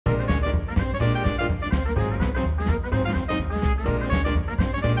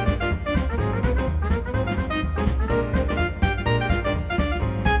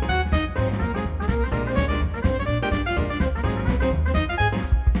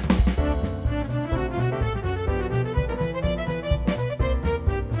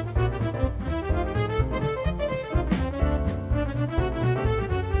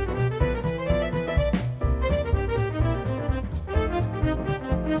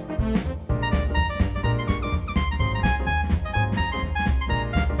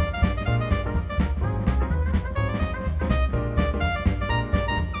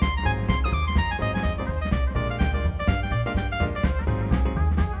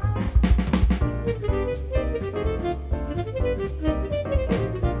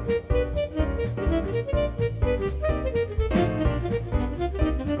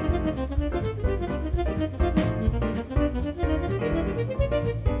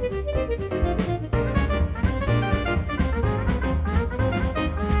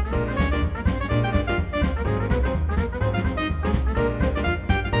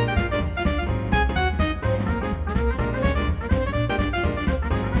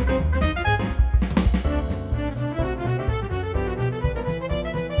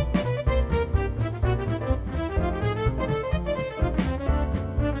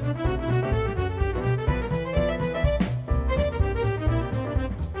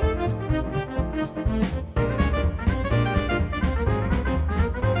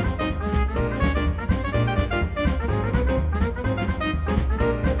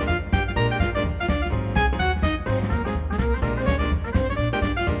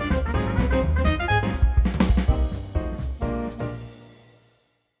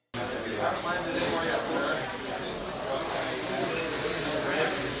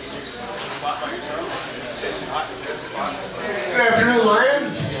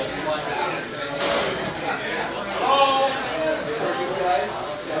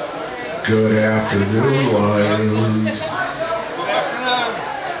Good afternoon, Lions. Good afternoon.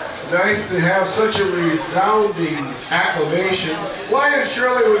 Nice to have such a resounding acclamation. Lion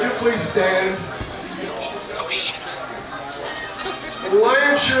Shirley, would you please stand?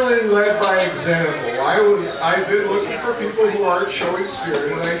 Lion Shirley led by example. I've been looking for people who aren't showing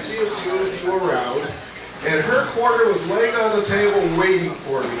spirit, and I see a few of you around. And her quarter was laying on the table waiting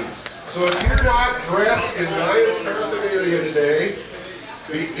for me. So if you're not dressed in Lions paraphernalia today,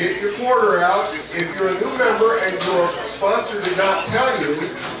 get your quarter out. If you're a new member and your sponsor did not tell you,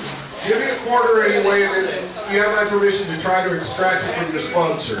 give me a quarter anyway, and then you have my permission to try to extract it from your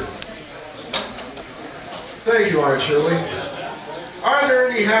sponsor. Thank you, Lion Shirley. Are there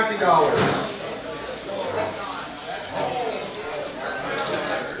any happy dollars?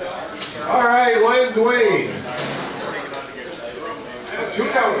 All right, Lion Dwayne.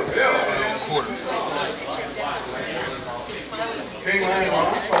 $2 bill. King Lion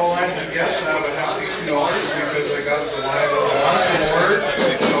all lines and guests have a happy $2 because I got the Lion of the Month award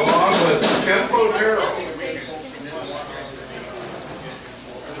along with Ken Potero.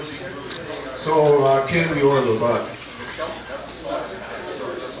 So, Ken, you order the buck.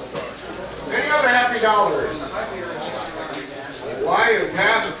 Any other happy dollars? Lion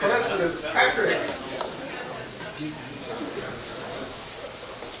past President Patrick.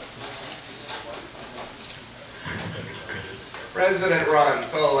 President Ron,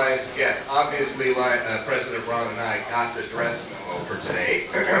 fellow Lions guests, obviously President Ron and I got the dress memo for today.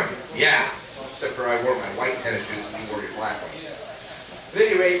 Yeah, except for I wore my white tennis shoes and you wore your black ones. At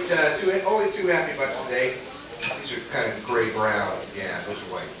any rate, only two happy bucks today. These are kind of gray-brown. Yeah, those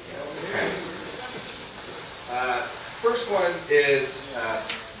are white. Yeah, first one is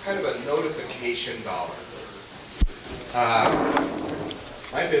kind of a notification dollar.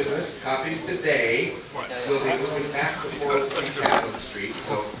 My business, Copies Today, will be moving back to 403 Capitol Street,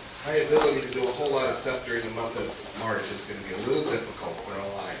 so my ability to do a whole lot of stuff during the month of March is going to be a little difficult for our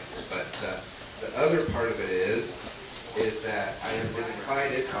Lions. But the other part of it is that I have been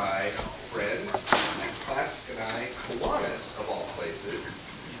invited by friends at Classic and I, Kiwanis, of all places.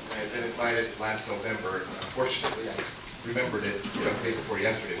 I had been invited last November, and unfortunately I remembered it the day before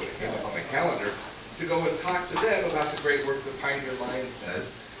yesterday when it came up on my calendar, to go and talk to them about the great work the Pioneer Lions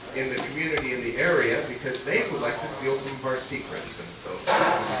does in the community in the area, because they would like to steal some of our secrets. And so we'll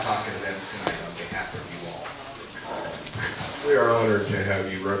be talking to them tonight on behalf of you all. We are honored to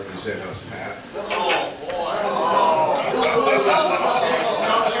have you represent us, Pat.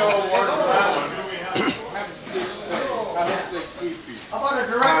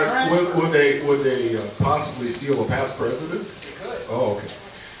 Would they possibly steal a past president? Oh, okay.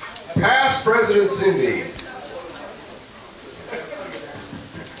 Past President Cindy.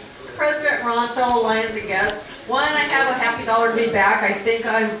 President Ron, fellow Lions and guests. One, I have a happy dollar to be back. I think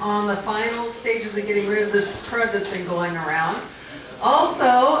I'm on the final stages of getting rid of this crud that's been going around.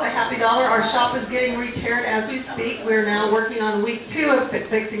 Also, a happy dollar, our shop is getting repaired as we speak. We're now working on week 2 of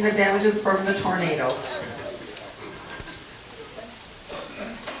fixing the damages from the tornado.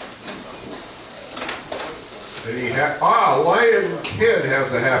 Lion Kid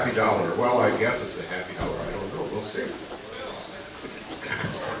has a happy dollar. Well, I guess it's a happy dollar. I don't know. We'll see.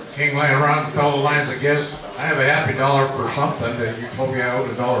 King Lion Ron, fellow Lions and guests, I have a happy dollar for something that you told me I owed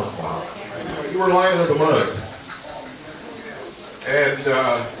 $1 for. You were Lion of the Month.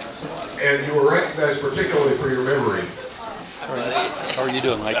 And you were recognized particularly for your memory. How are you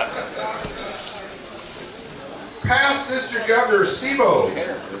doing, Mike? Past District Governor Steve-O.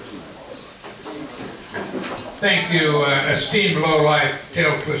 Thank you, esteemed low-life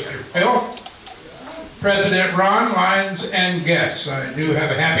tail twister Phil. President Ron, Lions and guests, I do have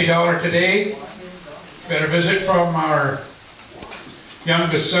a happy dollar today. Got a visit from our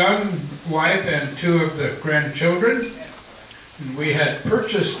youngest son, wife, and 2 of the grandchildren. And we had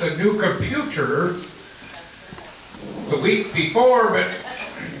purchased a new computer the week before, but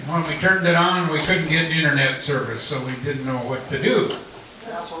when we turned it on, we couldn't get internet service, so we didn't know what to do.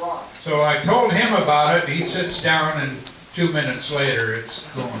 So I told him about it. He sits down, and 2 minutes later, it's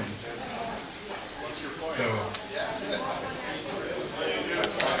going. So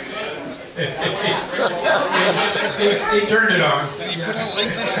he turned it on. Did he put a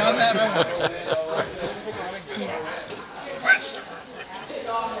link to show that?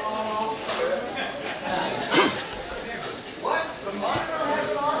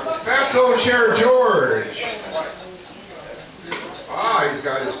 Paso Chair George. He's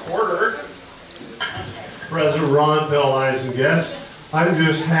got his quarter. President Ron, fellow Lions and guests, I'm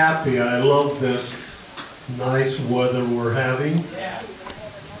just happy. I love this nice weather we're having.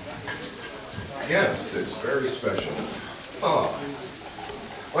 Yes, it's very special. Oh.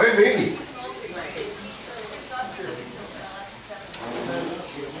 Lion Mamie.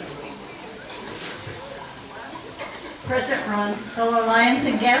 President Ron, fellow Lions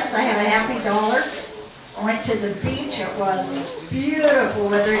and guests, I have a happy dollar. I went to the beach. It was beautiful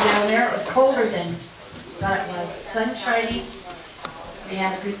weather down there. It was colder than thought it was. Sunshiny. We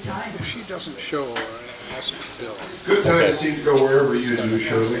had a good time. She doesn't show ask Bill. Good time to seem to go wherever you do,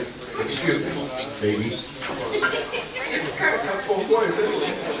 Shirley. Excuse me, baby. That's both ways, isn't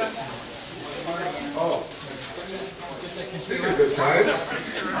it? Oh. These are good times.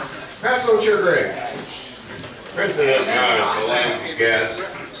 Pass on Chair Gray. President Ron, the Lions and guests.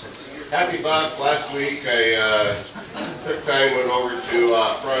 Happy Buck. Last week I took time, went over to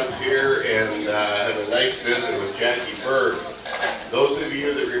Frontier and had a nice visit with Jackie Berg. Those of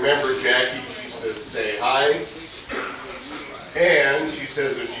you that remember Jackie, she says say hi. And she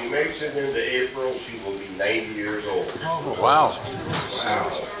says if she makes it into April, she will be 90 years old. Oh, wow.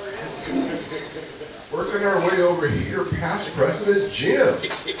 Wow. Working our way over here past President Jim.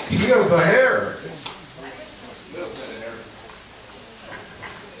 King of the hair.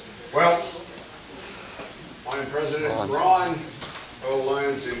 Well, I'm President Ron, fellow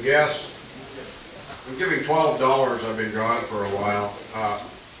Lions and guests. I'm giving $12. I've been gone for a while.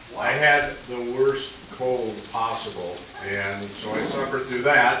 I had the worst cold possible, and so I suffered through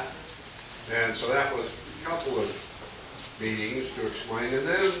that. And so that was a couple of meetings to explain. And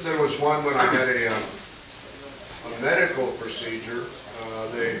then there was one when I had a medical procedure.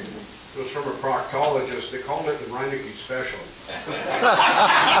 It was from a proctologist. They called it the Reineke Special.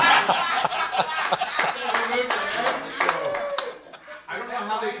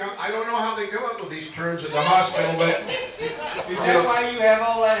 I don't know how they come up with these terms at the hospital, but is that why you have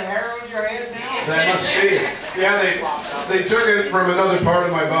all that hair on your head now? That must be. Yeah, they took it from another part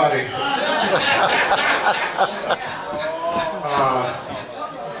of my body.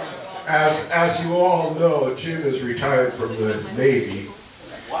 As you all know, Jim is retired from the Navy,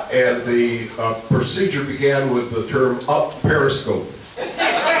 and the procedure began with the term up periscope.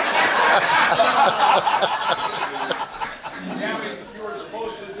 You were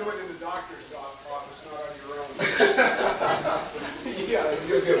supposed to do it in the doctor's office, not on your own. Yeah,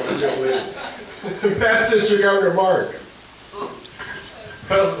 you'll get one, Joe. Pass this to Governor Mark.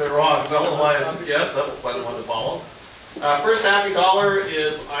 President Ron, fellow Lions and guests, that was quite a one to follow. First happy dollar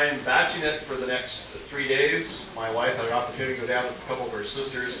is I'm batching it for the next 3 days. My wife had an opportunity to go down with a couple of her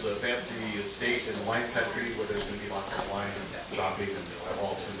sisters, a fancy estate in the wine country where there's going to be lots of wine and shopping, and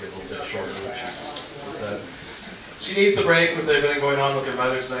all it's going to be a little bit shorter. She needs the break with everything going on with her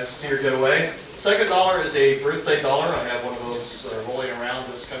mother. It's nice to see her get away. Second dollar is a birthday dollar. I have one of those rolling around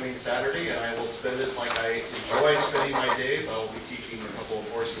this coming Saturday, and I will spend it like I enjoy spending my days. I will be teaching a couple of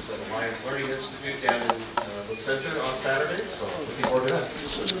courses at the Lions Learning Institute down in the center on Saturday, so looking forward to that.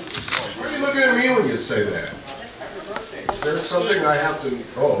 Why are you looking at me when you say that? Is there something I have to...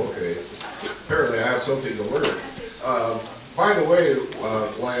 Oh, okay. Apparently I have something to learn. By the way,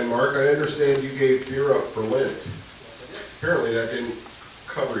 Lion Mark, I understand you gave beer up for Lent. Apparently that didn't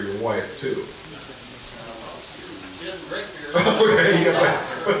cover your wife, too. Okay, yeah,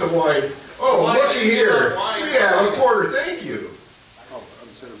 but the wine. Oh, looky here. We have a quarter, thank you.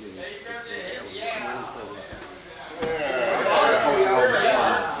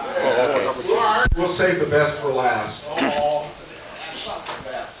 We'll save the best for last.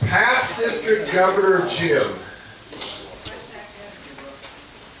 Past District Governor Jim.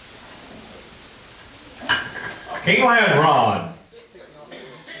 King Lion Ron,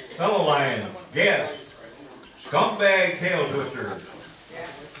 fellow Lion, guest, scumbag tail twister.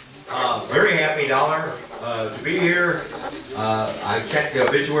 Very happy dollar to be here. I checked the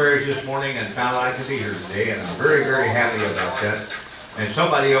obituaries this morning and found out I could be here today, and I'm very, very happy about that. And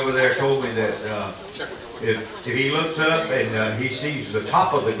somebody over there told me that if he looks up and he sees the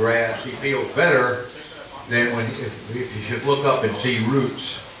top of the grass, he feels better than if he should look up and see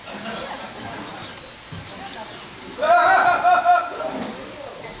roots.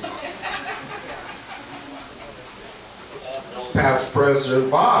 Past President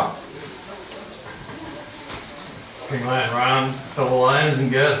Bob. King Lion Ron, fellow Lions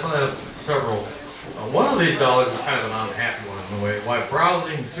and guests, I have several. One of these dollars is kind of an unhappy one in a way. While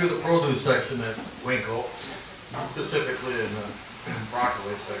browsing through the produce section at Winkle, specifically in the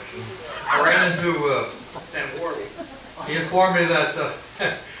broccoli section, I ran into Sam Warby. He informed me that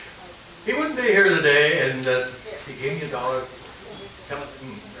he wouldn't be here today, and that he gave me $1 telling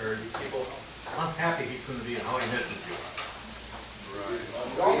people unhappy he couldn't be and how he misses you.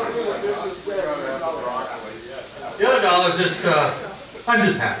 The other $1 is just, I'm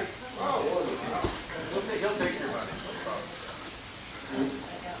just happy. He'll take your money.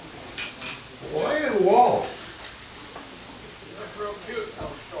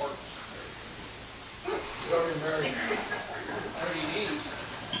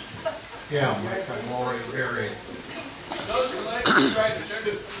 Yeah, Mike, I'm already married.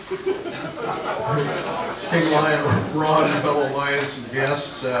 King Lion, Ron, fellow Lions and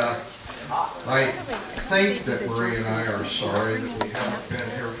guests, I think that Marie and I are sorry that we haven't been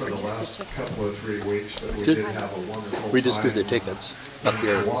here for the last couple of 3 weeks, but we did have a wonderful time. We just do the tickets up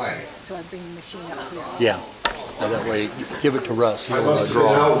here. Hawaii. So I bring the machine up here. Yeah. And that way, give it to Russ. I must have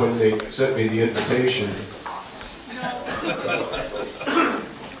been out when they sent me the invitation.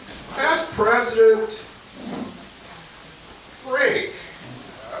 Past President Frank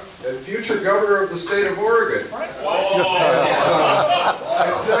and future governor of the state of Oregon. It's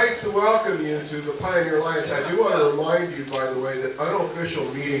nice to welcome you to the Pioneer Lions. I do want to remind you, by the way, that unofficial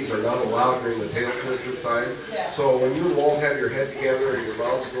meetings are not allowed during the tail twister time. So when you won't have your head together and your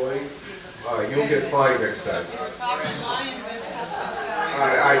mouth's going, you'll get fined next time.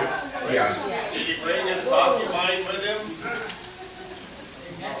 Yeah. Did he bring his coffee wine with him?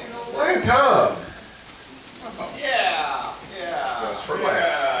 Lion Tom. Yeah. Just for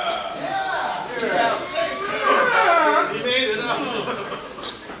laughs. He made it up.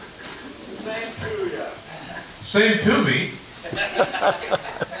 Same to ya. Same to me.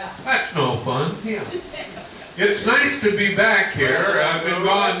 That's no fun. Yeah. It's nice to be back here. I've been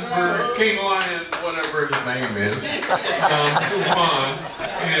gone for King Lion, whatever his name is, Juan,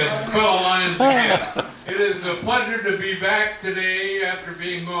 and fellow Lions again. It is a pleasure to be back today after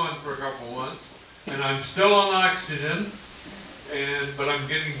being gone for a couple months. And I'm still on oxygen, but I'm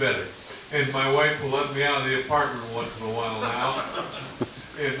getting better. And my wife will let me out of the apartment once in a while now.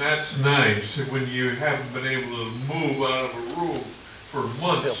 And that's nice when you haven't been able to move out of a room for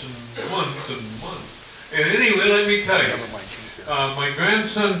months and months and months. And anyway, let me tell you, my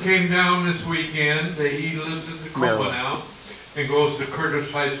grandson came down this weekend. He lives in Tacoma now and goes to Curtis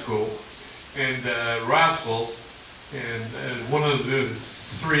High School and wrestles. And one of the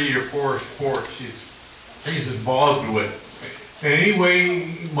 3 or 4 sports he's involved with. Anyway,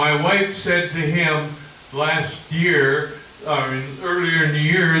 my wife said to him last year, earlier in the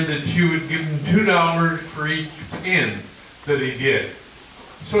year, that she would give him $2 for each pin that he did.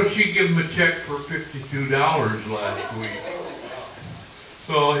 So she gave him a check for $52 last week.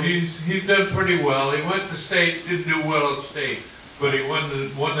 So he's done pretty well. He went to state, didn't do well at state, but he won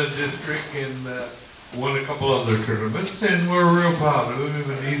the district and won a couple other tournaments, and we're real proud of him,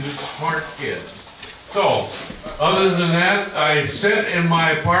 and he's a smart kid. So, other than that, I sit in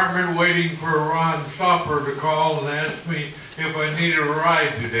my apartment waiting for Ron Stopper to call and ask me if I need a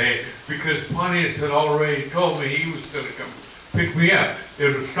ride today, because Pontius had already told me he was going to come pick me up.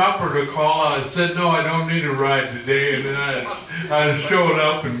 If Stopper to call, I said, no, I don't need a ride today, and then I showed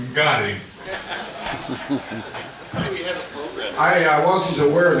up and got him. I wasn't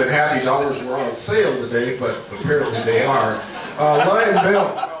aware that Happy Dollars were on sale today, but apparently they are. Lion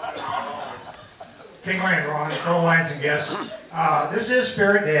Bill. King Lion Ron, fellow Lions and guests. This is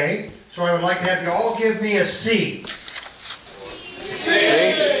Spirit Day, so I would like to have you all give me a C. C.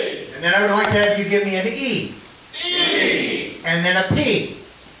 And then I would like to have you give me an E. E. And then a P.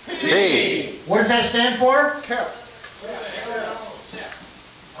 P. What does that stand for?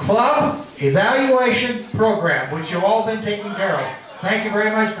 Club Evaluation Program, which you've all been taking care of. Thank you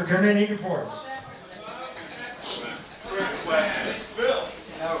very much for turning in your forms.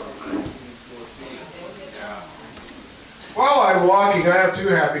 While I'm walking, I have 2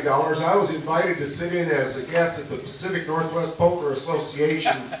 Happy Dollars. I was invited to sit in as a guest at the Pacific Northwest Poker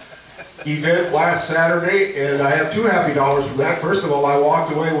Association event last Saturday, and I have 2 Happy Dollars from that. First of all, I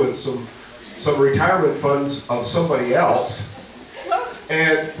walked away with some retirement funds of somebody else.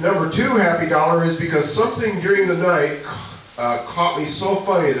 And number 2 Happy Dollar is because something during the night caught me so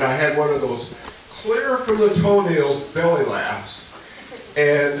funny that I had one of those clear from the toenails belly laughs.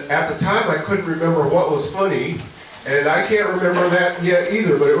 And at the time, I couldn't remember what was funny. And I can't remember that yet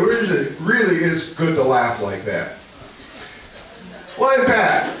either, but it really is good to laugh like that. Lion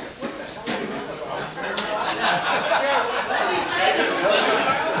Pat.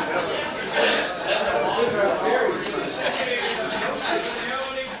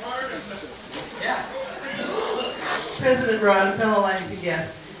 President Ron, fellow Lions and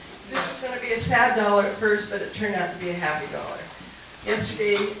guests. This was going to be a sad dollar at first, but it turned out to be a happy dollar.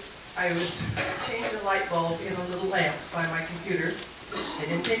 Yesterday, I was changing a light bulb in a little lamp by my computer. I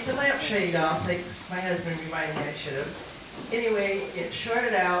didn't take the lamp shade off, like my husband reminded me I should have. Anyway, it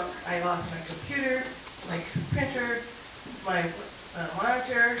shorted out. I lost my computer, my printer, my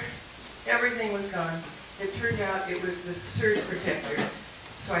monitor, everything was gone. It turned out it was the surge protector.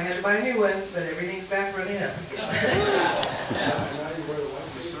 So I had to buy a new one, but everything's back running up again.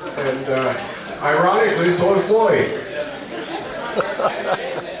 And Ironically, so is Lloyd.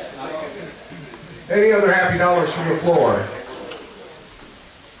 Any other happy dollars from the floor?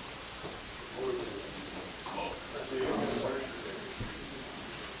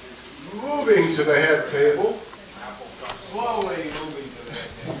 Moving to the head table. Slowly moving to that.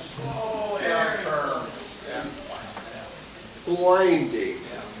 Slowly on turn. Blinding.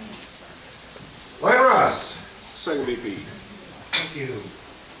 Line Russ. Second VP. Thank you.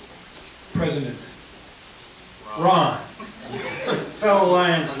 President Ron, fellow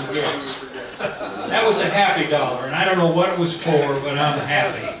Lions and guests. That was a happy dollar, and I don't know what it was for, but I'm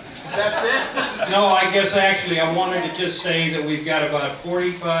happy. That's it? No, I guess actually I wanted to just say that we've got about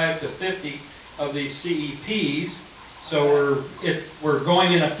 45 to 50 of these CEPs, so we're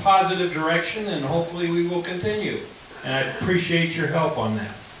going in a positive direction, and hopefully we will continue. And I appreciate your help on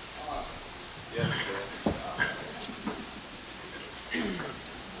that.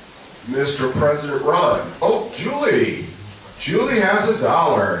 Mr. President Ron. Oh, Julie. Julie has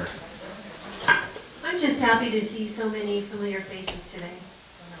 $1. I'm just happy to see so many familiar faces today.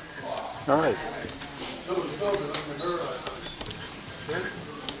 All right.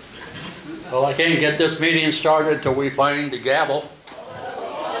 Well, I can't get this meeting started till we find the gavel.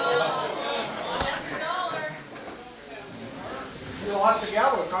 You lost the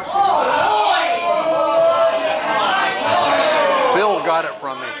gavel. Phil got it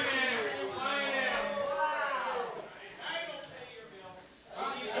from me.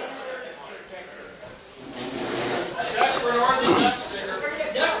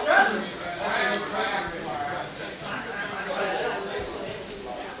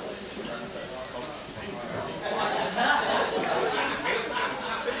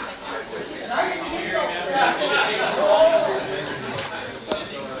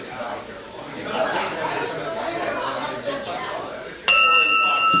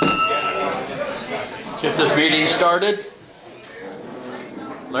 Get this meeting started.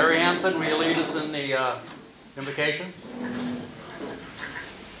 Larry Hanson, will you lead us in the invocation?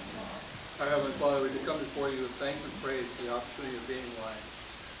 Our Heavenly Father, we come before you with thanks and praise for the opportunity of being alive,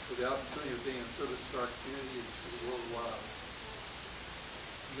 for the opportunity of being in service to our community and to the world wide.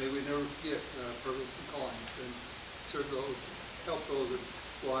 May we never forget our purpose and calling to serve those, help those that are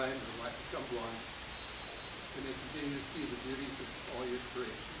blind or might become blind. And they continue to see the beauties of all your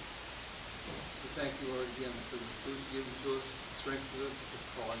creation. We thank you, Lord, again for the food given to us, the strength of us, the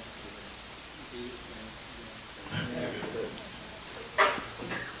calling to us. In Jesus' name, amen.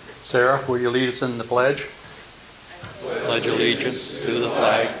 Sarah, will you lead us in the pledge? Pledge allegiance to the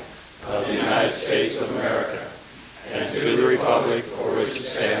flag of the United States of America and to the republic for which it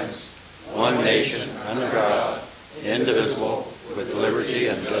stands, one nation under God, indivisible, with liberty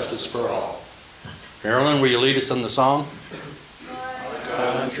and justice for all. Marilyn, will you lead us in the song?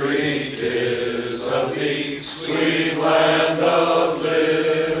 Country 'tis of thee, sweet land of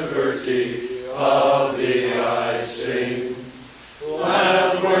liberty, of thee I sing.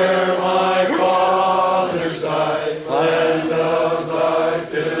 Land where my fathers died, land of thy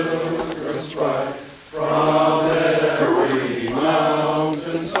pilgrim's pride, from every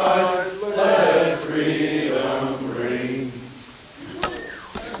mountainside, let freedom ring.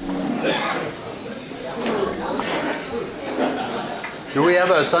 Do we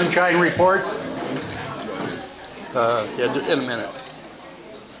have a sunshine report? Yeah, in a minute.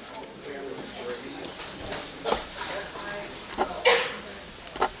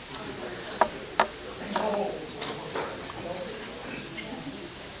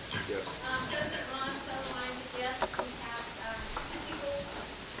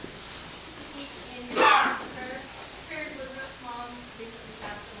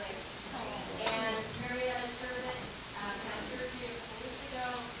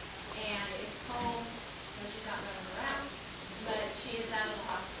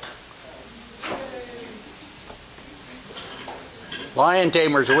 Lion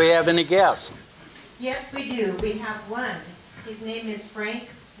Tamers, do we have any guests? Yes, we do. We have one. His name is Frank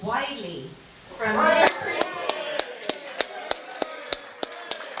Wiley from Frank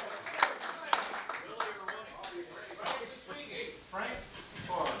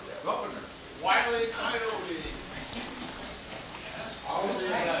for Governor Wiley Coyote.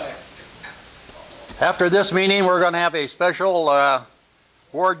 After this meeting, we're going to have a special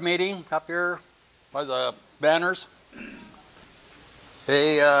board meeting up here by the banners.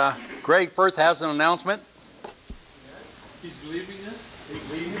 Hey, Greg Firth has an announcement. He's leaving us?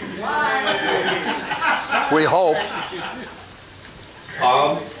 He's leaving. We hope.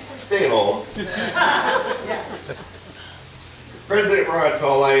 Stay home. President Ron,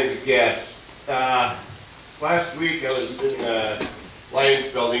 fellow Lions and guests. Last week I was in Lions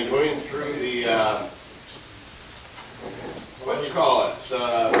building, going through the, what do you call it?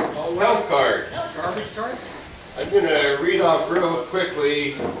 Health card. Garbage card? I'm going to read off real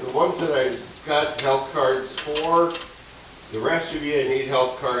quickly the ones that I've got health cards for. The rest of you I need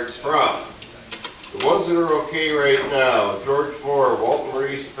health cards from. The ones that are okay right now: George Moore, Walton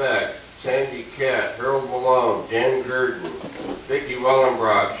Marie Speck, Sandy Kett, Harold Malone, Jan Gurdon, Vicki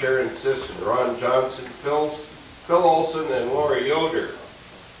Wellenbrock, Sharon Sisson, Ron Johnson, Phil Olson, and Laura Yoder.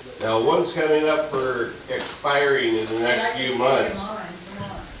 Now, one's coming up for expiring in the next few months.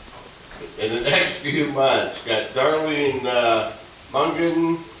 In the next few months, got Darlene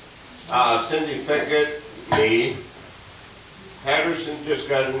Mungan, Cindy Fickett, me. Patterson just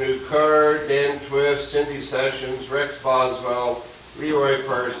got a new card, Dan Twist, Cindy Sessions, Rex Boswell, Leroy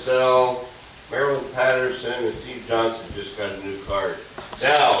Parcell, Marilyn Patterson, and Steve Johnson just got a new card.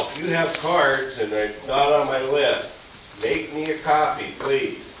 Now, if you have cards, and they're not on my list, make me a copy,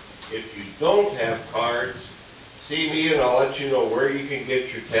 please. If you don't have cards, see me and I'll let you know where you can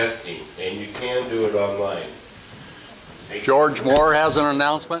get your testing, and you can do it online. George Moore has an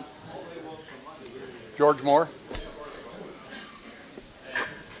announcement. George Moore.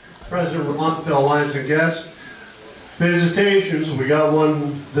 President of the Longview Lions and guests. Visitations, we got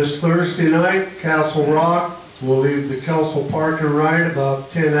one this Thursday night, Castle Rock. We'll leave the Castle Park and ride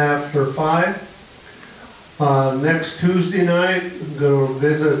about 10 after 5. Next Tuesday night, I'm going to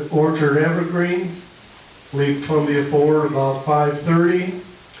visit Orchard Evergreen. Leave Columbia Ford about 5:30.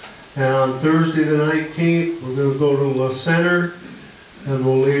 And on Thursday the 19th, we're going to go to La Center, and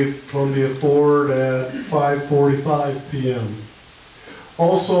we'll leave Columbia Ford at 5:45 p.m.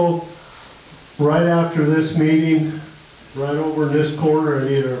 Also, right after this meeting, right over in this corner, I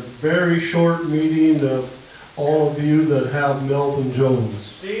need a very short meeting of all of you that have Melvin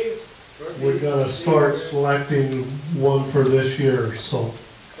Jones. We're going to start selecting one for this year, so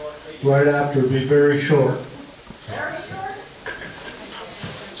right after, be very short.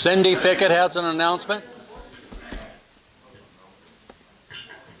 Cindy Fickett has an announcement.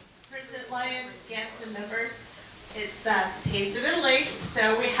 President Lyons, guests and members, it's Taste of Italy,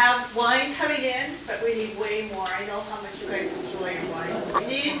 so we have wine coming in, but we need way more. I know how much you guys enjoy your wine. We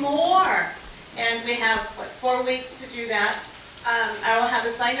need more, and we have, what, 4 weeks to do that. I will have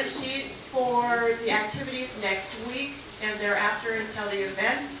the sign-up sheets for the activities next week and thereafter until the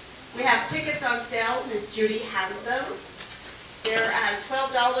event. We have tickets on sale. Miss Judy has them. They're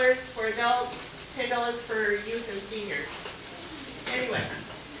 $12 for adults, $10 for youth and seniors. Anyway,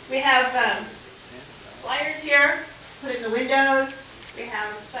 we have flyers here, put in the windows. We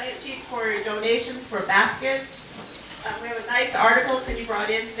have sign-up sheets for donations for baskets. We have a nice article Cindy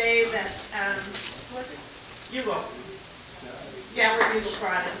brought in today that, what was it? Hugo. Yeah, we're Hugo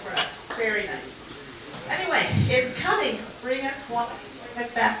brought in for us. Very nice. Anyway, it's coming. Bring us wine, bring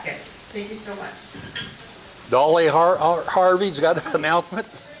us baskets. Thank you so much. Dolly Harvey's got an announcement.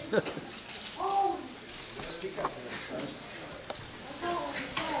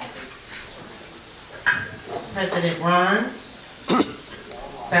 President Ron,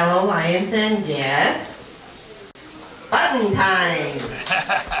 fellow Lions and guests, button time,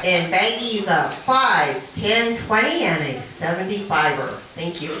 and baggies of 5, 10, 20, and a 75er.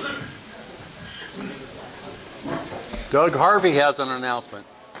 Thank you. Doug Harvey has an announcement.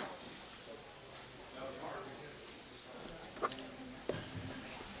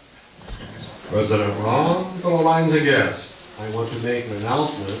 President Ron, fellow Lions and guests, I want to make an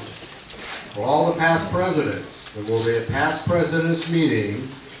announcement for all the past presidents. There will be a past presidents meeting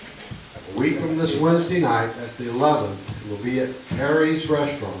a week from this Wednesday night. That's the 11th. It will be at Terry's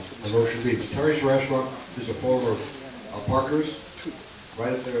Restaurant on Ocean Beach. Terry's Restaurant is a former Parker's,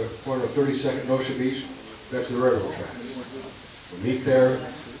 right at the corner of 32nd and Ocean Beach, next to the railroad tracks. We'll meet there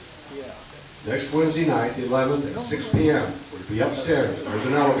next Wednesday night, the 11th, at 6 p.m. We'll be upstairs. There's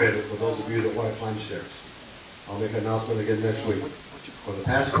an elevator for those of you that want to climb stairs. I'll make an announcement again next week. For the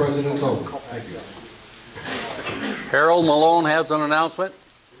past presidents only. Thank you. Harold Malone has an announcement.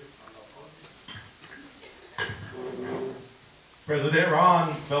 President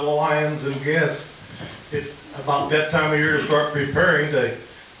Ron, fellow Lions and guests, it's about that time of year to start preparing to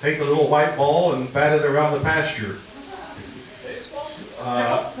take the little white ball and bat it around the pasture.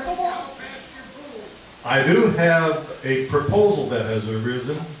 I do have a proposal that has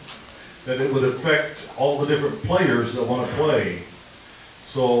arisen that it would affect all the different players that want to play.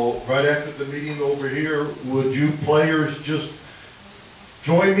 So right after the meeting over here, would you players just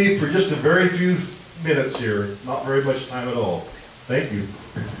join me for just a very few minutes here? Not very much time at all. Thank you.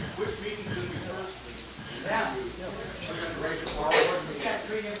 Which meeting should we first? Yeah.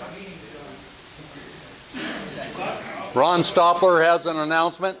 Ron Stoppler has an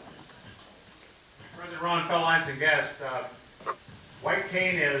announcement. President Ron, fellow Lions and guests, White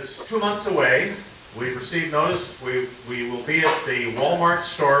Cane is 2 months away. We've received notice. We will be at the Walmart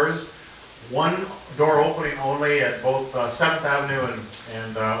stores, one door opening only at both 7th Avenue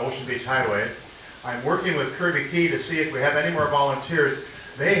and Ocean Beach Highway. I'm working with Kirby Key to see if we have any more volunteers.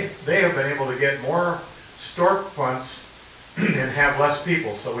 They have been able to get more storefronts and have less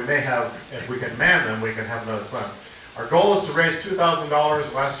people, so we may have, if we can man them, we can have another front. Our goal is to raise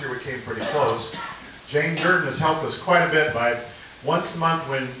 $2,000. Last year we came pretty close. Jane Durden has helped us quite a bit by once a month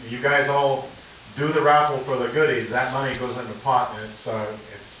when you guys all do the raffle for the goodies, that money goes in the pot, and it's a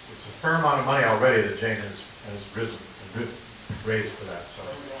fair amount of money already that Jane has raised for that. So,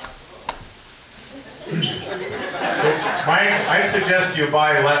 Mike, I suggest you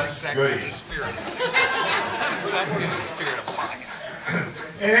buy less goodies. Exactly in the spirit of pockets.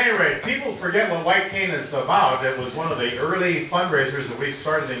 At any rate, people forget what White Cane is about. It was one of the early fundraisers that we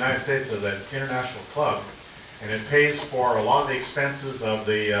started in the United States as an international club, and it pays for a lot of the expenses of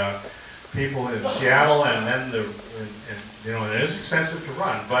the people in Seattle, and then and it is expensive to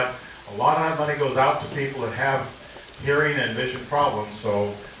run, but a lot of that money goes out to people that have hearing and vision problems.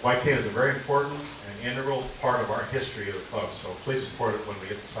 So White Cane is a very important and integral part of our history of the club. So please support it when we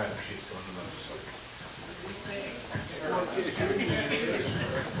get the sign-up sheets going to them.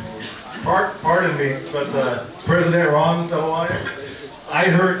 Pardon me, but President Ron, I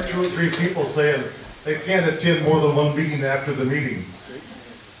heard 2 or 3 people saying they can't attend more than one meeting after the meeting.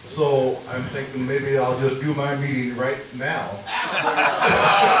 So I'm thinking maybe I'll just do my meeting right now.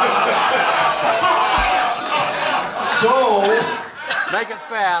 So make it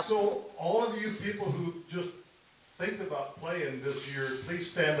fast. So all of you people who just think about playing this year, please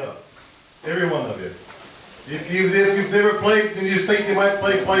stand up. Every one of you. If you've never played and you think you might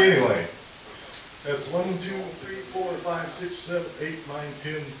play anyway. That's 1, 2, 3, 4, 5, 6, 7, 8, 9,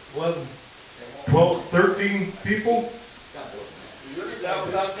 10, 11, 12, 13 people.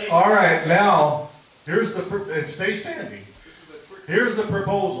 All right, now here's and stay standing. Here's the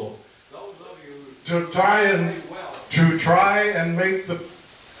proposal to try and make the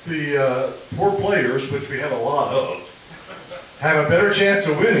poor players, which we have a lot of, have a better chance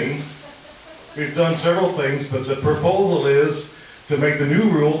of winning. We've done several things, but the proposal is to make the new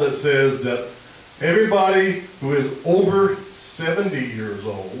rule that says that everybody who is over 70 years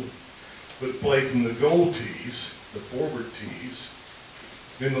old would play from the gold tees, the forward tees.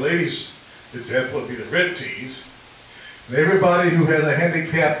 In the ladies' example, it would be the red tees. And everybody who has a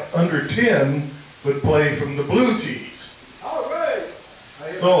handicap under 10 would play from the blue tees. All right.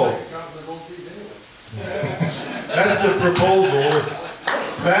 So, that's the proposal.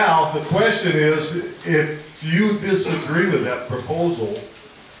 Now, the question is, if you disagree with that proposal,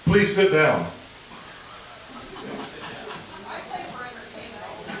 please sit down.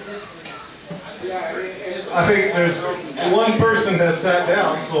 I think there's one person that sat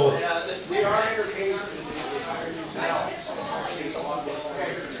down, so. We are entertaining.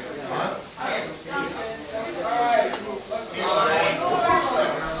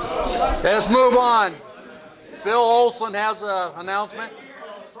 Let's move on. Phil Olson has an announcement.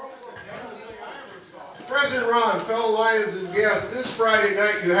 President Ron, fellow Lions and guests, this Friday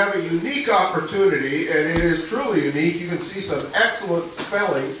night you have a unique opportunity, and it is truly unique. You can see some excellent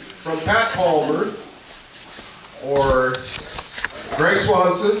spelling from Pat Palmer, or Greg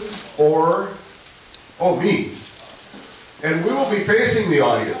Swanson, or, me. And we will be facing the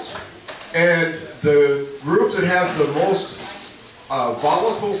audience. And the group that has the most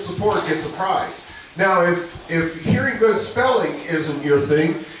volatile support gets a prize. Now, if hearing good spelling isn't your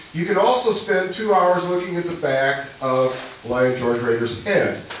thing, you can also spend 2 hours looking at the back of Lion George Rader's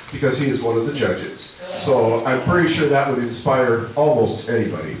head, because he is one of the judges. So I'm pretty sure that would inspire almost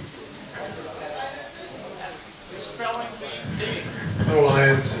anybody. Hello,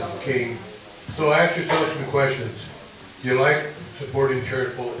 Lions King. So I asked yourself some questions. Do you like supporting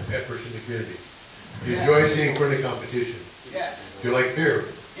charitable efforts in the community? Do you enjoy seeing friendly competition? Yes. Do you like beer?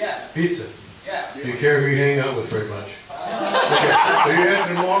 Yes. Pizza? Yes. Do you care who you hang out with very much? Okay, so you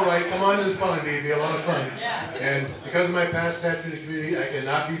answered them all right. Come on to the spelling bee, it'll be a lot of fun. And because of my past stature in the community, I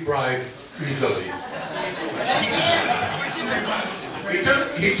cannot be bribed easily.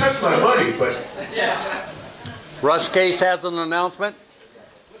 He took my money, but... Russ Case has an announcement.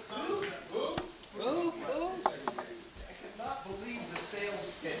 I cannot believe the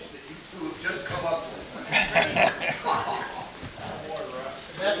sales pitch that you two have just come up with.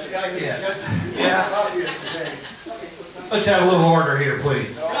 That's the guy who Let's have a little order here,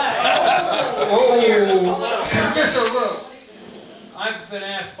 please. Oh, just a look. I've been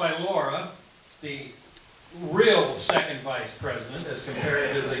asked by Laura, the real second vice president as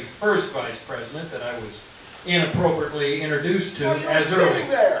compared to the first vice president that I was inappropriately introduced to as early. Sitting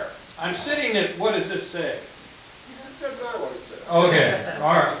there. I'm sitting at, what does this say? It doesn't matter what it says. Okay,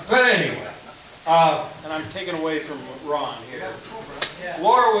 all right. But anyway, and I'm taking away from Ron here.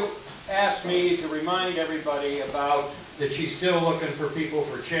 Laura would ask me to remind everybody about that she's still looking for people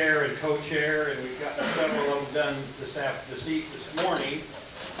for chair and co-chair, and we've got several of them done this morning.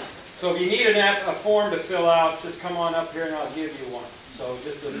 So if you need a form to fill out, just come on up here and I'll give you one. So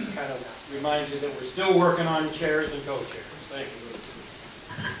just to kind of remind you that we're still working on chairs and co-chairs. Thank you.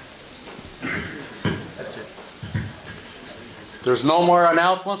 That's it. There's no more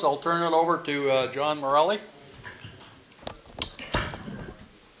announcements. I'll turn it over to John Morelli.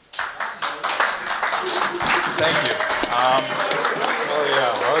 Thank you.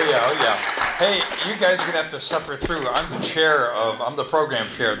 Oh yeah. Hey, you guys are going to have to suffer through. I'm the program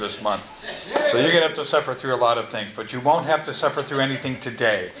chair this month. So you're going to have to suffer through a lot of things, but you won't have to suffer through anything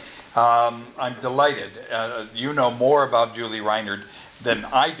today. I'm delighted. You know more about Julie Rinard than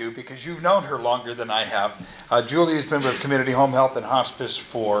I do because you've known her longer than I have. Julie has been with Community Home Health and Hospice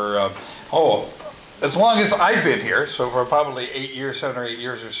for, as long as I've been here, so for probably 7 or 8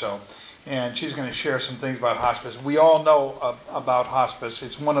 years or so. And she's going to share some things about hospice. We all know about hospice.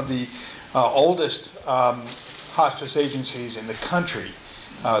 It's one of the oldest hospice agencies in the country.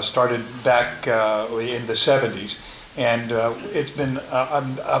 Started back in the 70s. And it's been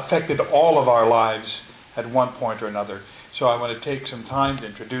affected all of our lives at one point or another. So I want to take some time to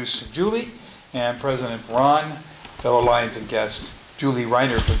introduce Julie and President Ron, fellow Lions and guests, Julie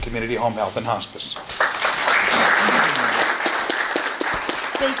Rinard from Community Home Health and Hospice.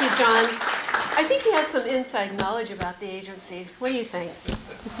 Thank you, John. I think he has some inside knowledge about the agency. What do you think?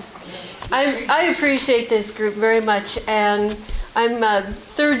 I appreciate this group very much, and I'm a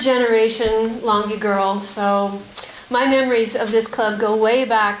third generation Longview girl, so my memories of this club go way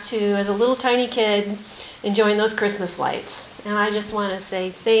back to as a little tiny kid enjoying those Christmas lights. And I just want to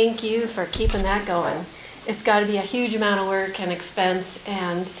say thank you for keeping that going. It's got to be a huge amount of work and expense,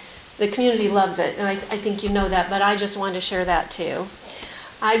 and the community loves it, and I think you know that, but I just wanted to share that too.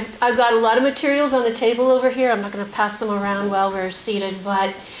 I've got a lot of materials on the table over here. I'm not going to pass them around while we're seated,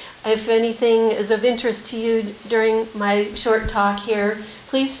 but if anything is of interest to you during my short talk here,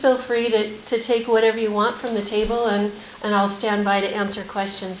 please feel free to take whatever you want from the table, and I'll stand by to answer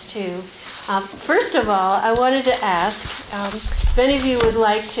questions too. First of all, I wanted to ask if any of you would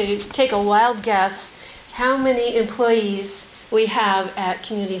like to take a wild guess how many employees we have at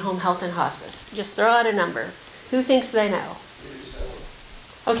Community Home Health and Hospice. Just throw out a number. Who thinks they know?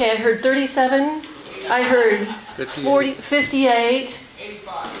 Okay, I heard 37. I heard 40, 58.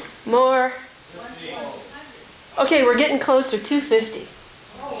 85. More. Okay, we're getting close to 250.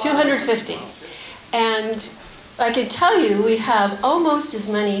 250. And I can tell you we have almost as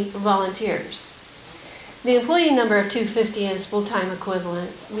many volunteers. The employee number of 250 is full-time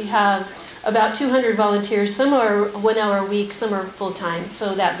equivalent. We have about 200 volunteers. Some are 1 hour a week, some are full-time,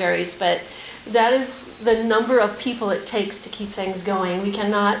 so that varies. But that is the number of people it takes to keep things going. We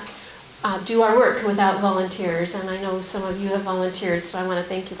cannot do our work without volunteers, and I know some of you have volunteered, so I want to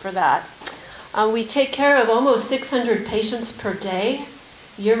thank you for that. We take care of almost 600 patients per day,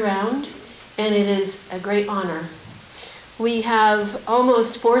 year-round, and it is a great honor. We have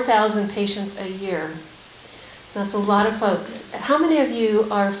almost 4,000 patients a year, so that's a lot of folks. How many of you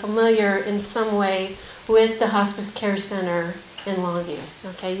are familiar in some way with the Hospice Care Center in Longview?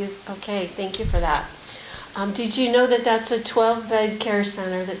 Okay, thank you for that. Did you know that that's a 12-bed care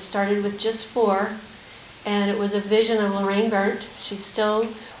center that started with just 4, and it was a vision of Lorraine Burnt. She's still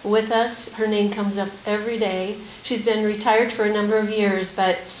with us. Her name comes up every day. She's been retired for a number of years,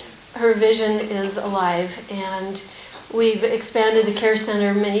 but her vision is alive, and we've expanded the care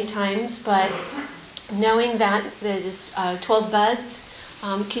center many times, but knowing that it is 12 beds,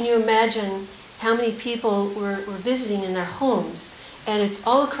 can you imagine how many people were visiting in their homes? And it's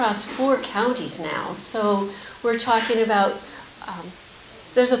all across 4 counties now. So we're talking about,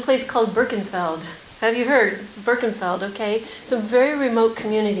 there's a place called Birkenfeld. Have you heard? Birkenfeld, okay? Some very remote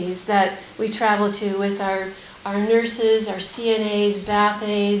communities that we travel to with our nurses, our CNAs, bath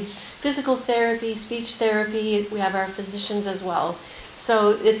aides, physical therapy, speech therapy. We have our physicians as well.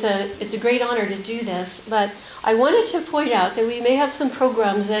 So it's a great honor to do this, but I wanted to point out that we may have some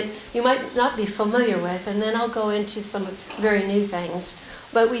programs that you might not be familiar with, and then I'll go into some very new things.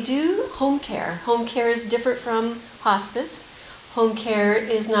 But we do home care. Home care is different from hospice. Home care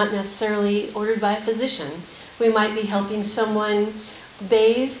is not necessarily ordered by a physician. We might be helping someone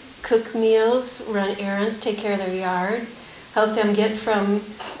bathe, cook meals, run errands, take care of their yard. help them get from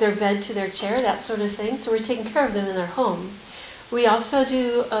their bed to their chair, that sort of thing. So we're taking care of them in their home. We also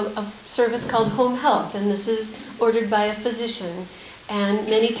do a service called Home Health, and this is ordered by a physician. And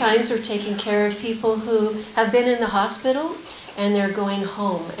many times we're taking care of people who have been in the hospital and they're going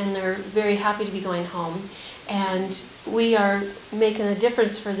home, and they're very happy to be going home. And we are making a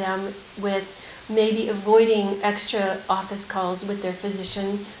difference for them with maybe avoiding extra office calls with their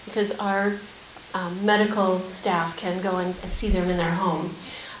physician, because our medical staff can go and see them in their home.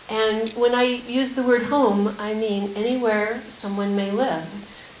 And when I use the word home, I mean anywhere someone may live.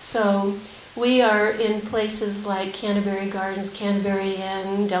 So we are in places like Canterbury Gardens, Canterbury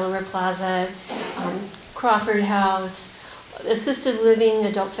Inn, Delaware Plaza, Crawford House, assisted living,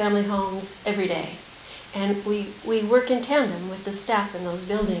 adult family homes every day. And we work in tandem with the staff in those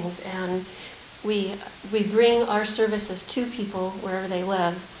buildings, and we bring our services to people wherever they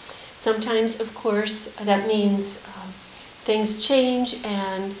live. Sometimes, of course, that means things change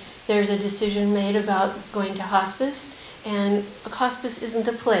and there's a decision made about going to hospice, and hospice isn't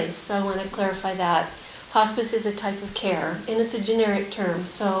a place, so I want to clarify that. Hospice is a type of care, and it's a generic term.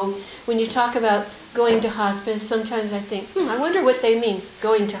 So when you talk about going to hospice, sometimes I think, I wonder what they mean,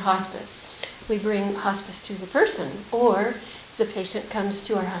 going to hospice. We bring hospice to the person, or the patient comes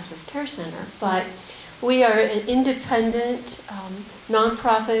to our hospice care center. But we are an independent,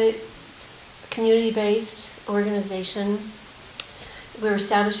 nonprofit, community-based organization. We were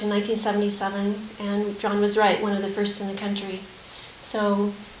established in 1977, and John was right, one of the first in the country.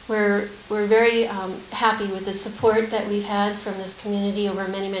 So we're very happy with the support that we've had from this community over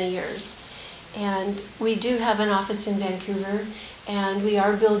many, many years. And we do have an office in Vancouver, and we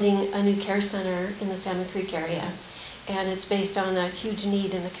are building a new care center in the Salmon Creek area. And it's based on a huge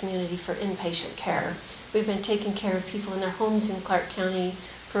need in the community for inpatient care. We've been taking care of people in their homes in Clark County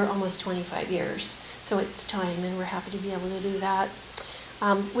for almost 25 years. So it's time, and we're happy to be able to do that.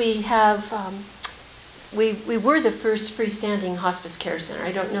 We were the first freestanding hospice care center.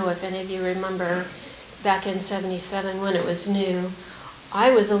 I don't know if any of you remember back in '77 when it was new.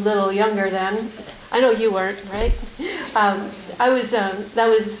 I was a little younger then. I know you weren't, right? I was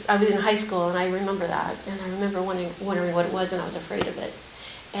in high school, and I remember that. And I remember wondering what it was, and I was afraid of it.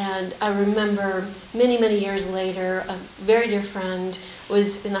 And I remember many, many years later, a very dear friend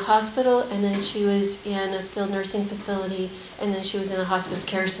was in the hospital, and then she was in a skilled nursing facility, and then she was in a hospice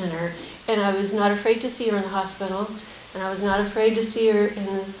care center. And I was not afraid to see her in the hospital, and I was not afraid to see her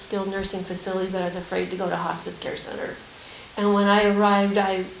in the skilled nursing facility, but I was afraid to go to hospice care center. And when I arrived,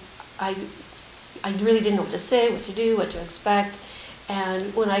 I really didn't know what to say, what to do, what to expect.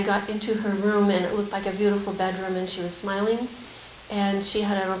 And when I got into her room, and it looked like a beautiful bedroom, and she was smiling, and she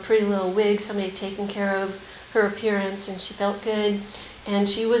had on a pretty little wig, somebody had taken care of her appearance, and she felt good. And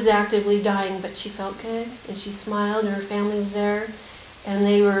she was actively dying, but she felt good, and she smiled, and her family was there, and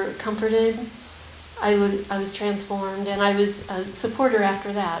they were comforted. I was transformed, and I was a supporter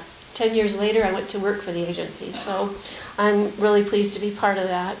after that. 10 years later, I went to work for the agency, so I'm really pleased to be part of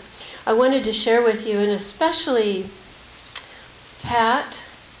that. I wanted to share with you, and especially Pat,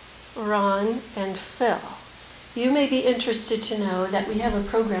 Ron, and Phil, you may be interested to know that we have a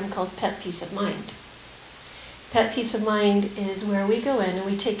program called Pet Peace of Mind. Pet Peace of Mind is where we go in and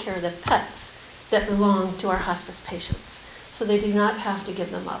we take care of the pets that belong to our hospice patients, so they do not have to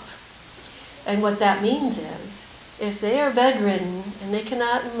give them up. And what that means is, if they are bedridden and they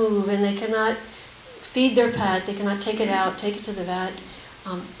cannot move and they cannot feed their pet, they cannot take it out, take it to the vet,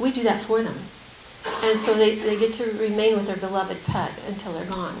 we do that for them. And so they get to remain with their beloved pet until they're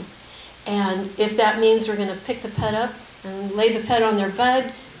gone. And if that means we're going to pick the pet up and lay the pet on their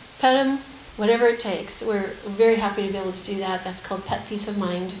bed, pet them, whatever it takes, we're very happy to be able to do that. That's called Pet Peace of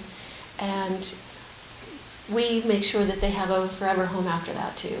Mind. And we make sure that they have a forever home after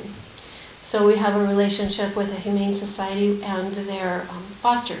that too. So we have a relationship with the Humane Society and their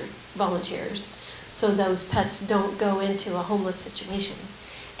foster volunteers, so those pets don't go into a homeless situation.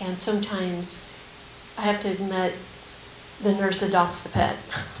 And sometimes, I have to admit, the nurse adopts the pet.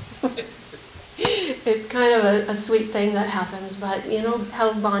 It's kind of a sweet thing that happens, but you know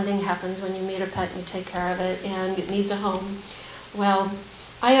how bonding happens when you meet a pet and you take care of it and it needs a home. Well,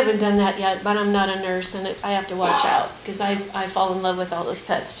 I haven't done that yet, but I'm not a nurse, and I have to watch out because I fall in love with all those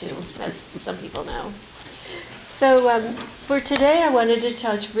pets too, as some people know. So for today, I wanted to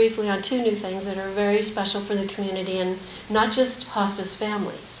touch briefly on two new things that are very special for the community, and not just hospice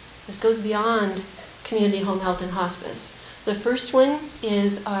families. This goes beyond community home health and hospice. The first one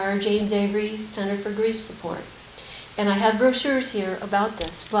is our James Avery Center for Grief Support. And I have brochures here about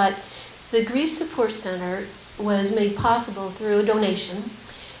this, but the Grief Support Center was made possible through a donation,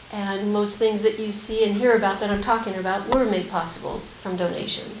 And most things that you see and hear about that I'm talking about were made possible from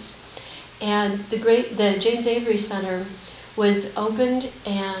donations. And the James Avery Center was opened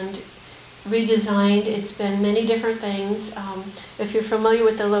and redesigned. It's been many different things. If you're familiar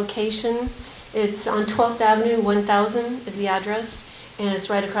with the location, it's on 12th Avenue, 1000 is the address, and it's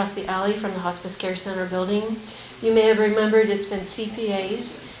right across the alley from the Hospice Care Center building. You may have remembered it's been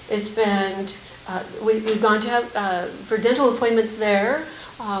CPAs. It's been, we've gone to have, for dental appointments there.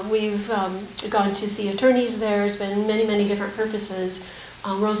 We've gone to see attorneys there. It's been many, many different purposes.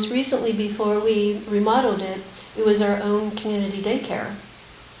 Most recently, before we remodeled it, it was our own community daycare.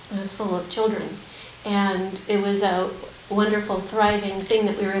 It was full of children. And it was a wonderful, thriving thing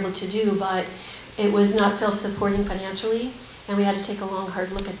that we were able to do, but it was not self-supporting financially, and we had to take a long,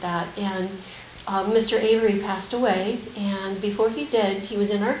 hard look at that. And Mr. Avery passed away, and before he did, he was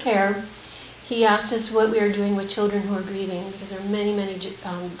in our care. He asked us what we are doing with children who are grieving, because there are many, many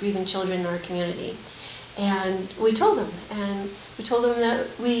grieving children in our community. And we told them, that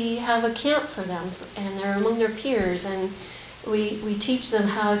we have a camp for them, and they're among their peers, and we teach them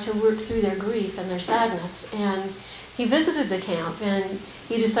how to work through their grief and their sadness. And he visited the camp, and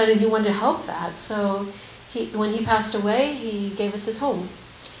he decided he wanted to help that. So when he passed away, he gave us his home.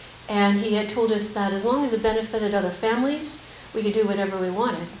 And he had told us that as long as it benefited other families, we could do whatever we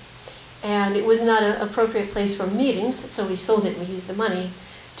wanted. And it was not an appropriate place for meetings, so we sold it and we used the money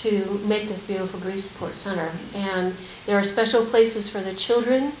to make this beautiful grief support center. And there are special places for the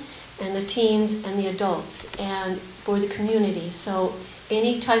children and the teens and the adults and for the community. So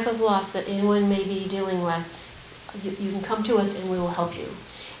any type of loss that anyone may be dealing with, you can come to us and we will help you.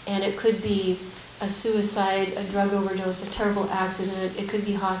 And it could be a suicide, a drug overdose, a terrible accident. It could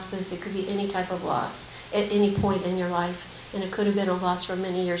be hospice. It could be any type of loss at any point in your life. And it could have been a loss from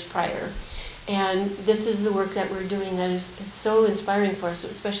many years prior. And this is the work that we're doing that is so inspiring for us,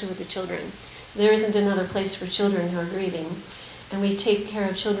 especially with the children. There isn't another place for children who are grieving. And we take care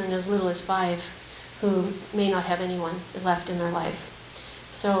of children as little as 5 who may not have anyone left in their life.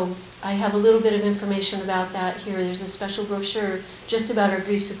 So I have a little bit of information about that here. There's a special brochure just about our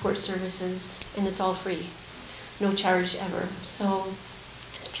grief support services, and it's all free. No charge ever. So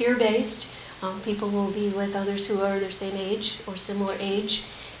it's peer-based. People will be with others who are their same age or similar age.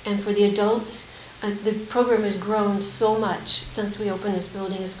 And for the adults, the program has grown so much since we opened this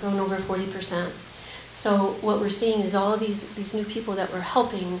building. It's grown over 40%. So what we're seeing is all of these new people that we're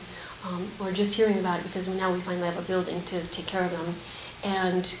helping, we're just hearing about it because now we finally have a building to take care of them.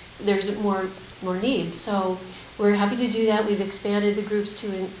 And there's more need. So we're happy to do that. We've expanded the groups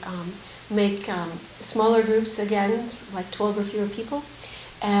to make smaller groups, again, like 12 or fewer people.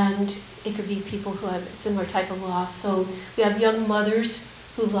 And it could be people who have a similar type of loss. So we have young mothers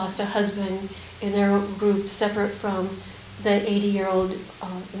who've lost a husband in their group separate from the 80-year-old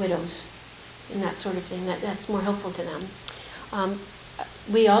widows and that sort of thing. That's more helpful to them.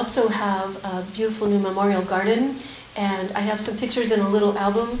 We also have a beautiful new memorial garden, and I have some pictures in a little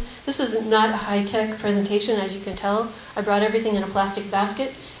album. This is not a high-tech presentation, as you can tell. I brought everything in a plastic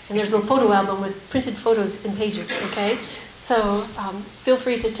basket, and there's a little photo album with printed photos in pages, okay? So feel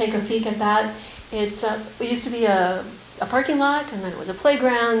free to take a peek at that. It used to be a parking lot, and then it was a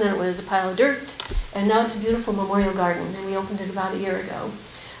playground, then it was a pile of dirt, and now it's a beautiful memorial garden, and we opened it about a year ago.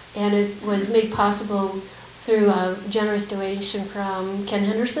 And it was made possible through a generous donation from Ken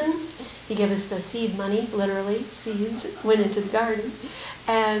Henderson. He gave us the seed money, literally, seeds went into the garden.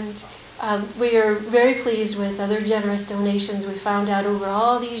 And we are very pleased with other generous donations. We found out over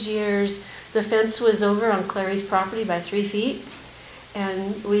all these years, the fence was over on Clary's property by 3 feet.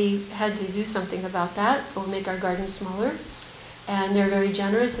 And we had to do something about that. We'll make our garden smaller. And they're very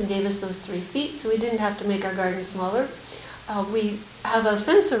generous and gave us those 3 feet, so we didn't have to make our garden smaller. We have a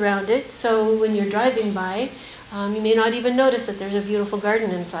fence around it, so when you're driving by, you may not even notice that there's a beautiful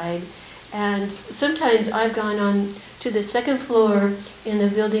garden inside. And sometimes I've gone on to the 2nd floor in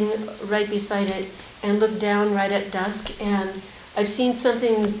the building right beside it and looked down right at dusk, and I've seen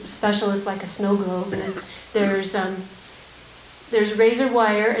something special. It's like a snow globe. There's razor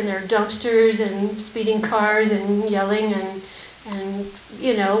wire, and there are dumpsters and speeding cars and yelling, and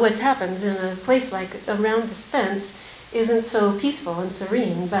you know what happens in a place like around this fence isn't so peaceful and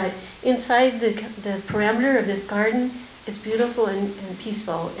serene. But inside the parameter of this garden, it's beautiful and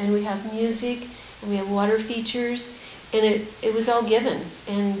peaceful. And we have music, and we have water features, and it was all given.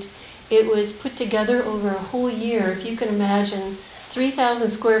 And it was put together over a whole year. If you can imagine, 3,000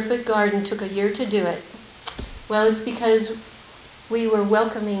 square foot garden took a year to do it. Well, it's because we were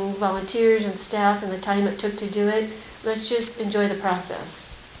welcoming volunteers and staff and the time it took to do it. Let's just enjoy the process.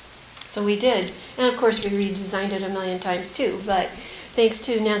 So we did. And of course we redesigned it a million times too. But thanks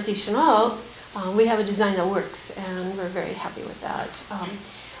to Nancy Chenault, we have a design that works, and we're very happy with that.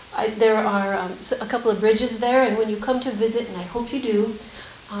 There are a couple of bridges there, and when you come to visit, and I hope you do,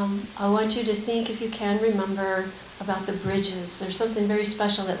 I want you to think, if you can, remember about the bridges. There's something very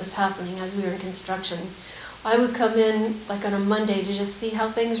special that was happening as we were in construction. I would come in like on a Monday to just see how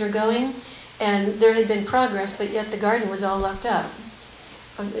things were going, and there had been progress, but yet the garden was all locked up.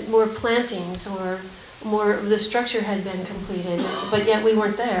 More plantings or more of the structure had been completed, but yet we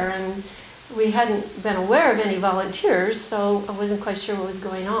weren't there, and we hadn't been aware of any volunteers, so I wasn't quite sure what was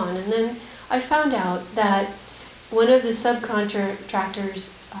going on. And then I found out that one of the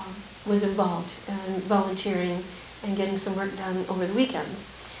subcontractors was involved in volunteering and getting some work done over the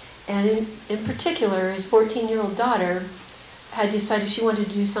weekends. And in particular, his 14-year-old daughter had decided she wanted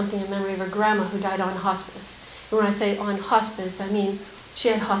to do something in memory of her grandma who died on hospice. And when I say on hospice, I mean she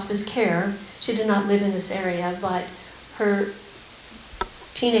had hospice care. She did not live in this area, but her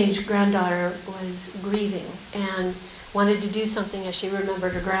teenage granddaughter was grieving and wanted to do something as she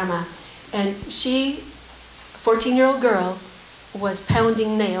remembered her grandma. And she, 14-year-old girl, was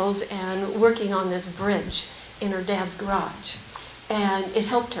pounding nails and working on this bridge in her dad's garage. And it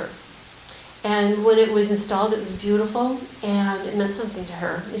helped her. And when it was installed, it was beautiful, and it meant something to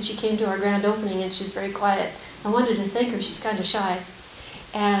her. And she came to our grand opening, and she's very quiet. I wanted to thank her. She's kind of shy.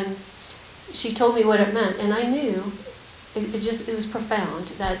 And she told me what it meant, and I knew it was profound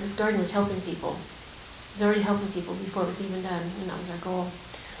that this garden was helping people. It was already helping people before it was even done, and that was our goal.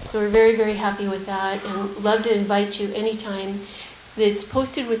 So we're very, very happy with that, and love to invite you anytime. It's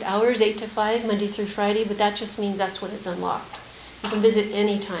posted with hours, 8 to 5, Monday through Friday, but that just means that's when it's unlocked. You can visit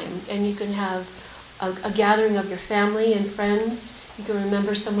anytime, and you can have a gathering of your family and friends. You can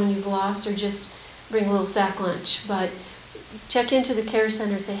remember someone you've lost, or just bring a little sack lunch. But check into the care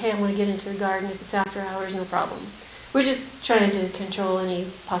center and say, hey, I want to get into the garden. If it's after hours, no problem. We're just trying to control any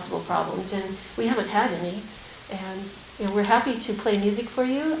possible problems, and we haven't had any. And we're happy to play music for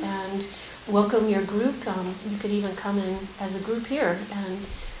you and welcome your group. You could even come in as a group here and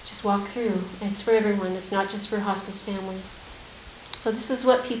just walk through. It's for everyone. It's not just for hospice families. So this is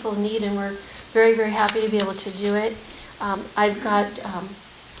what people need, and we're very, very happy to be able to do it. I've got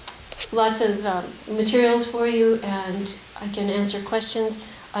lots of materials for you, and I can answer questions.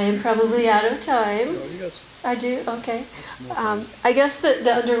 I am probably out of time. I do? Okay. I guess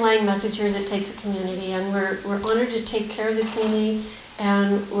the underlying message here is it takes a community, and we're honored to take care of the community,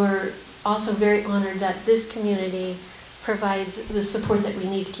 and we're also very honored that this community provides the support that we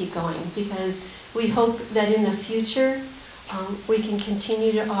need to keep going, because we hope that in the future we can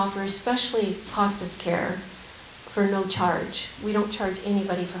continue to offer, especially hospice care, for no charge. We don't charge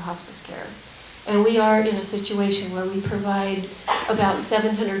anybody for hospice care. And we are in a situation where we provide about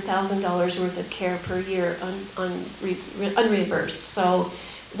 $700,000 worth of care per year unreimbursed. So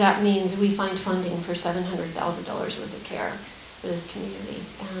that means we find funding for $700,000 worth of care for this community.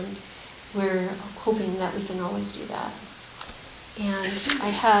 And we're hoping that we can always do that. And I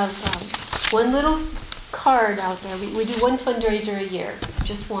have one little card out there. We do one fundraiser a year,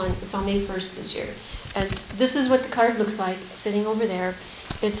 just one. It's on May 1st this year. And this is what the card looks like, sitting over there.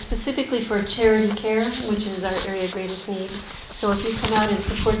 It's specifically for charity care, which is our area of greatest need. So if you come out and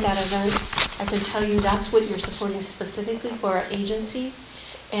support that event, I can tell you that's what you're supporting specifically for our agency.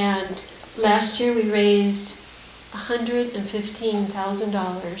 And last year we raised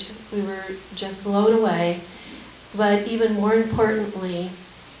 $115,000. We were just blown away. But even more importantly,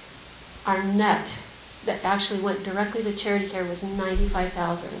 our net that actually went directly to charity care was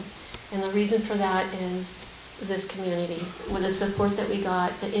 $95,000. And the reason for that is this community, with the support that we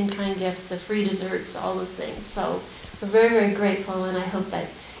got, the in-kind gifts, the free desserts, all those things. So we're very, very grateful, and I hope that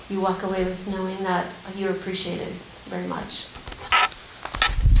you walk away with knowing that you're appreciated very much.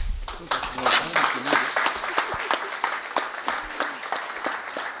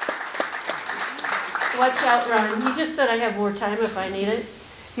 Watch out, Ron. He just said I have more time if I need it.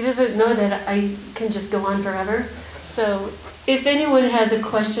 He doesn't know that I can just go on forever. So if anyone has a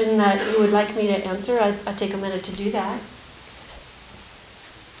question that you would like me to answer, I'll take a minute to do that.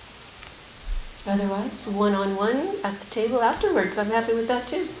 Otherwise, one-on-one at the table afterwards. I'm happy with that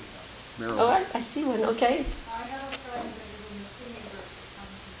too. Marilyn. Oh, I see one. Okay.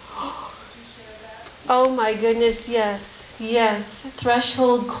 Oh my goodness, yes. Yes.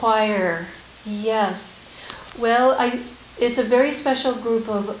 Threshold Choir. Yes. Well, it's a very special group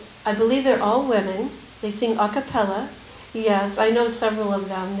of, I believe they're all women. They sing a cappella. Yes, I know several of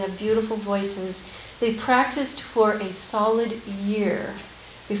them. They have beautiful voices. They practiced for a solid year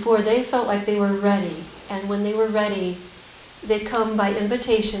before they felt like they were ready. And when they were ready, they come by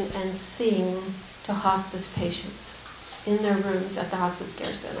invitation and sing to hospice patients. in their rooms at the Hospice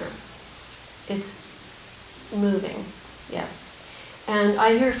Care Center. It's moving, yes. And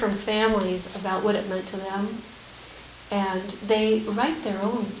I hear from families about what it meant to them. And they write their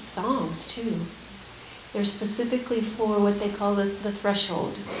own songs too. They're specifically for what they call the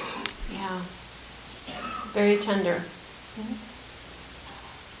threshold. Yeah. Very tender.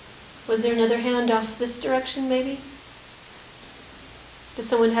 Was there another hand off this direction, maybe? Does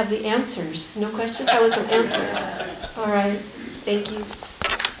someone have the answers? No questions? That was some answers. All right. Thank you.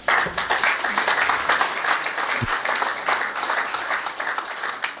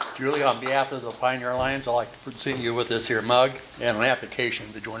 Julie, on behalf of the Pioneer Lions, I'd like to present you with this here mug and an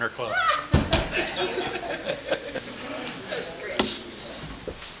application to join our club.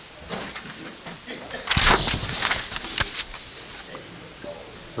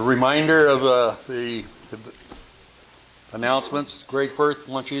 A reminder of the announcements. Greg Firth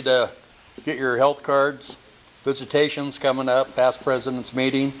wants you to get your health cards. Visitations coming up, past president's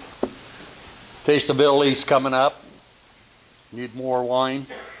meeting. Tasteability's coming up. Need more wine.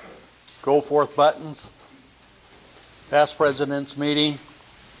 Go Forth buttons. Past president's meeting.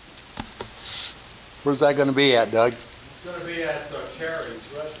 Where's that going to be at, Doug? It's going to be at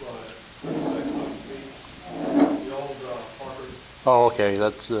Cherry's restaurant. The old Parker. Oh, okay.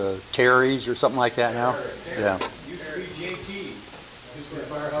 That's Terry's or something like that now? Yeah. Used to be JT. Used to be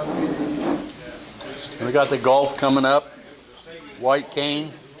Firehouse. And we got the golf coming up. White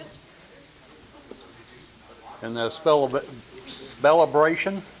Cane. And the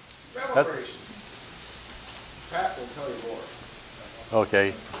Spellabration. Celebration. Pat will tell you more.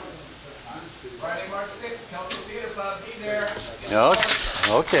 Okay. Friday, March 6th, Council Theater Club, be there.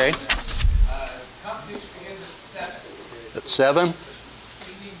 Okay. Competition begins at 7. At 7?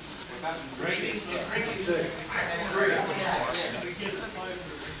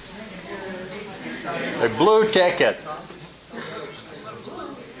 A blue ticket.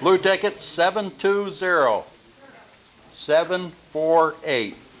 Blue ticket 720.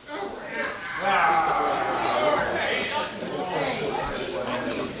 748.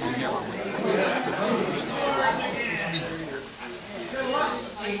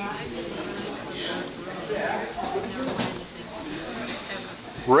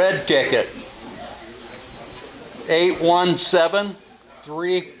 Red ticket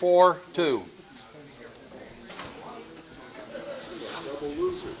 817342.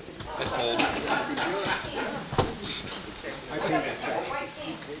 I fold.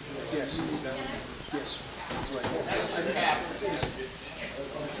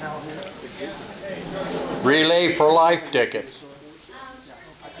 Relay for Life ticket.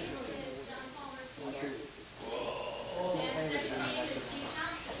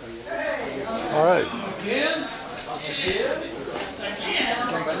 All right.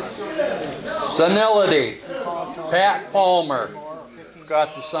 Senility. Pat Palmer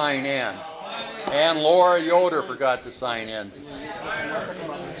forgot to sign in. And Laura Yoder forgot to sign in.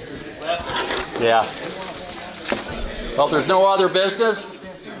 Yeah. Well, if there's no other business,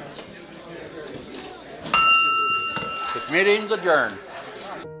 this meeting's adjourned.